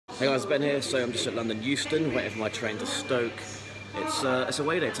Hey guys, Ben here. So I'm just at London Euston, waiting for my train to Stoke. It's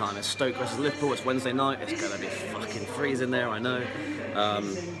away day time. It's Stoke versus Liverpool. It's Wednesday night. It's gonna be fucking freezing there, I know.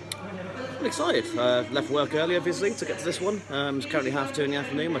 I'm excited. Left work early, obviously, to get to this one. It's currently 2:30 in the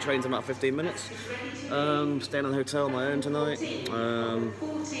afternoon. My train's in about 15 minutes. Staying in a hotel on my own tonight.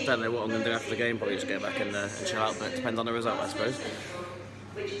 Don't know what I'm gonna do after the game. Probably just go back and chill out, but it depends on the result, I suppose.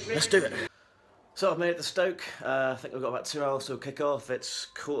 Let's do it. So I've made it to Stoke. I think we've got about 2 hours till kick-off. It's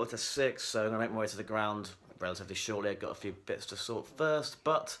 5:45, so I'm going to make my way to the ground relatively shortly. I've got a few bits to sort first,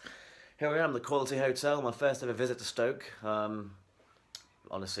 but here I am, the Quality Hotel, my first ever visit to Stoke.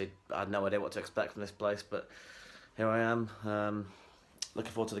 Honestly, I had no idea what to expect from this place, but here I am.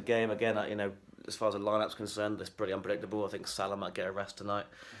 Looking forward to the game. Again, as far as the line-up's concerned, it's pretty unpredictable. I think Salah might get a rest tonight.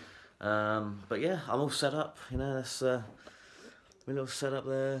 But yeah, I'm all set up. That's my little setup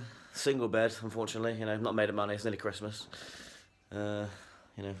there. Single bed, unfortunately, not made of money. It's nearly Christmas. A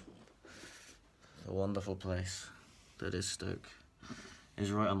wonderful place that is Stoke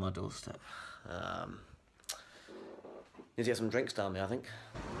is right on my doorstep. Need to get some drinks down me, I think.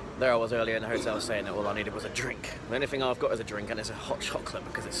 There I was earlier in the hotel saying that all I needed was a drink. The only thing I've got is a drink, and it's a hot chocolate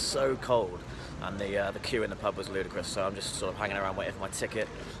because it's so cold. And the queue in the pub was ludicrous, so I'm just sort of hanging around waiting for my ticket.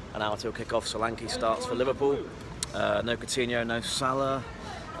 An hour till kick-off. Solanke starts for Liverpool. No Coutinho, no Salah.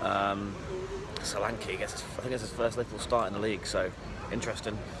 Solanke gets, I think it's his first Liverpool start in the league, so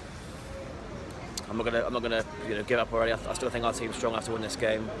interesting. I'm not gonna give up already. I still think our team's strong enough to win this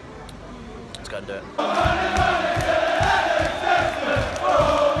game. Let's go and do it.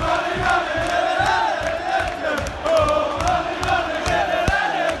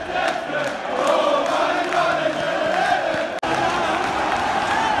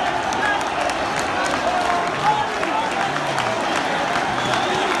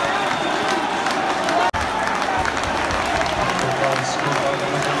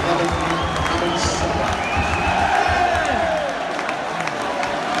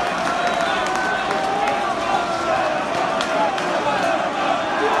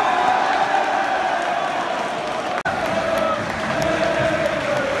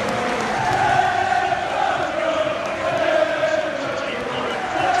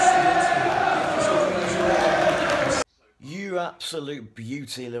 Absolute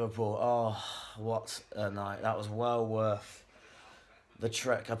beauty, Liverpool. Oh, what a night. That was well worth the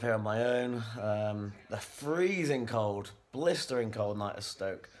trek up here on my own. The freezing cold, blistering cold night at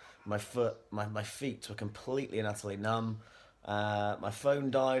Stoke. My feet were completely and utterly numb. My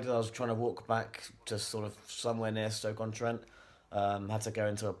phone died. I was trying to walk back to sort of somewhere near Stoke-on-Trent. Had to go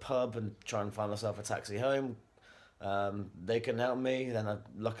into a pub and try and find myself a taxi home. They couldn't help me. Then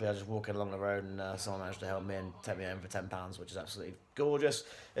luckily I was just walking along the road and someone managed to help me and take me home for £10, which is absolutely gorgeous.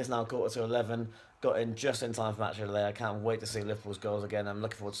 It's now 11:15. Got in just in time for match of the day. I can't wait to see Liverpool's goals again. I'm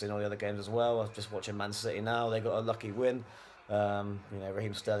looking forward to seeing all the other games as well. I'm just watching Man City now. They got a lucky win.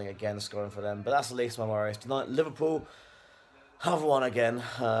 Raheem Sterling again scoring for them. But that's the least of my worries. Tonight, Liverpool have won again.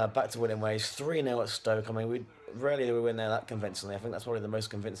 Back to winning ways. 3-0 at Stoke. I mean, rarely we win there that convincingly. I think that's probably the most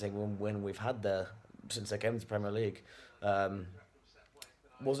convincing win we've had there since they came to the Premier League.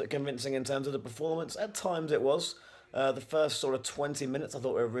 Was it convincing in terms of the performance? At times it was. The first sort of 20 minutes I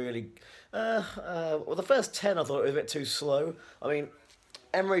thought were really... the first 10 I thought it was a bit too slow. I mean,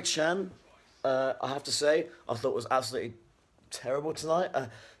 Emre Can, I have to say, I thought was absolutely terrible tonight. That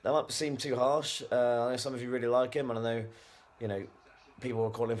might seem too harsh. I know some of you really like him, and I know, people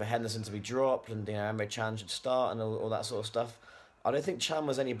were calling for Henderson to be dropped, and Emre Can should start and all that sort of stuff. I don't think Can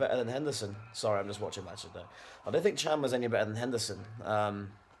was any better than Henderson. Sorry, I'm just watching matches though. I don't think Can was any better than Henderson.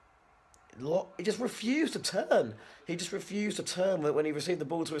 He just refused to turn. He just refused to turn when he received the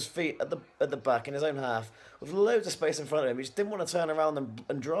ball to his feet at the back in his own half with loads of space in front of him. He just didn't want to turn around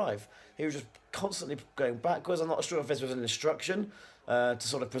and drive. He was just constantly going backwards. I'm not sure if this was an instruction to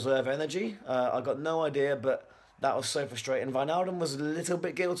sort of preserve energy. I got no idea, but that was so frustrating. Wijnaldum was a little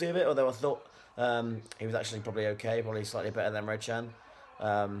bit guilty of it, although I thought he was actually probably okay, probably slightly better than Red Chan.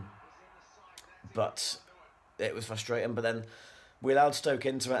 But it was frustrating. But then we allowed Stoke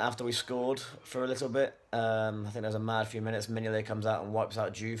into it after we scored for a little bit. I think there was a mad few minutes. Mignolet comes out and wipes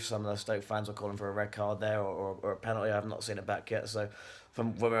out Juve. Some of the Stoke fans were calling for a red card there or a penalty. I have not seen it back yet. So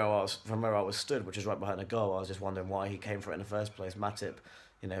from where I was stood, which is right behind the goal, I was just wondering why he came for it in the first place. Matip,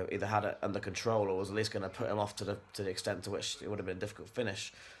 either had it under control or was at least going to put him off to the extent to which it would have been a difficult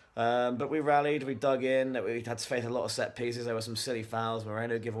finish. But we rallied, we dug in, we had to face a lot of set pieces. There were some silly fouls.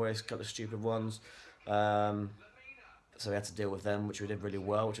 Moreno gave away a couple of stupid ones. So we had to deal with them, which we did really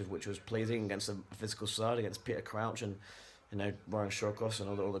well, which was pleasing against a physical side, against Peter Crouch and Warren Shawcross and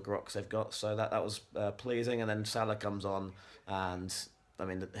all the groks they've got. So that was pleasing. And then Salah comes on, and I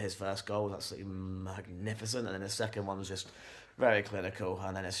mean, his first goal was absolutely magnificent, and then his second one was just very clinical,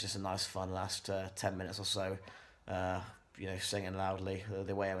 and then it's just a nice, fun last 10 minutes or so. Singing loudly.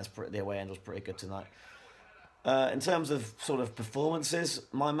 The away end was pretty good tonight. In terms of sort of performances,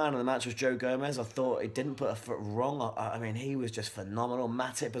 my man of the match was Joe Gomez. I thought he didn't put a foot wrong. I mean, he was just phenomenal.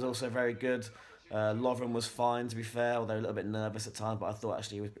 Matip was also very good. Lovren was fine, to be fair, although a little bit nervous at times, but I thought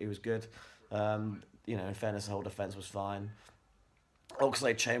actually he was good. In fairness, the whole defence was fine.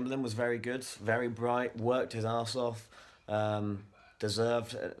 Oxlade-Chamberlain was very good, very bright, worked his arse off.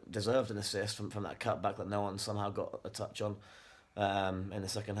 Deserved an assist from that cutback that no one somehow got a touch on in the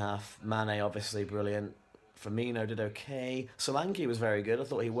second half. Mane obviously brilliant. Firmino did okay. Solanke was very good. I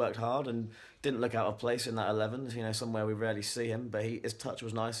thought he worked hard and didn't look out of place in that 11. Somewhere we rarely see him, but his touch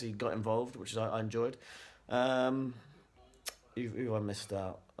was nice. He got involved, which I enjoyed. Who I missed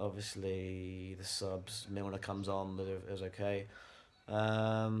out? Obviously the subs. Milner comes on, but it was okay.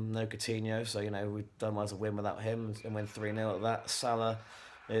 No Coutinho, so we've done well to win without him and win 3-0 at that. Salah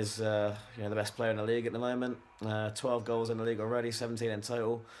is the best player in the league at the moment. 12 goals in the league already, 17 in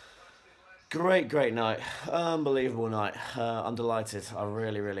total. Great night, unbelievable night. I'm delighted, I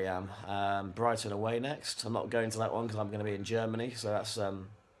really, really am. Brighton away next. I'm not going to that one because I'm going to be in Germany, so that's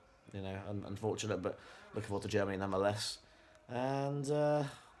unfortunate, but looking forward to Germany nonetheless. And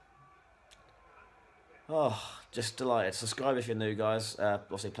just delighted. Subscribe if you're new, guys.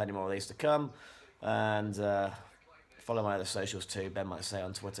 Obviously, plenty more of these to come. And follow my other socials too. Ben might say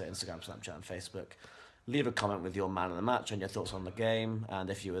on Twitter, Instagram, Snapchat, and Facebook. Leave a comment with your man of the match and your thoughts on the game. And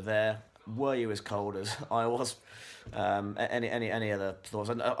if you were there, were you as cold as I was? Any other thoughts?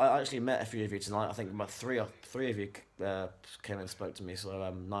 And I actually met a few of you tonight. I think about three of you came and spoke to me.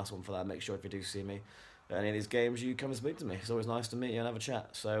 So nice one for that. Make sure if you do see me at any of these games, you come and speak to me. It's always nice to meet you and have a chat.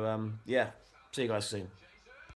 So see you guys soon.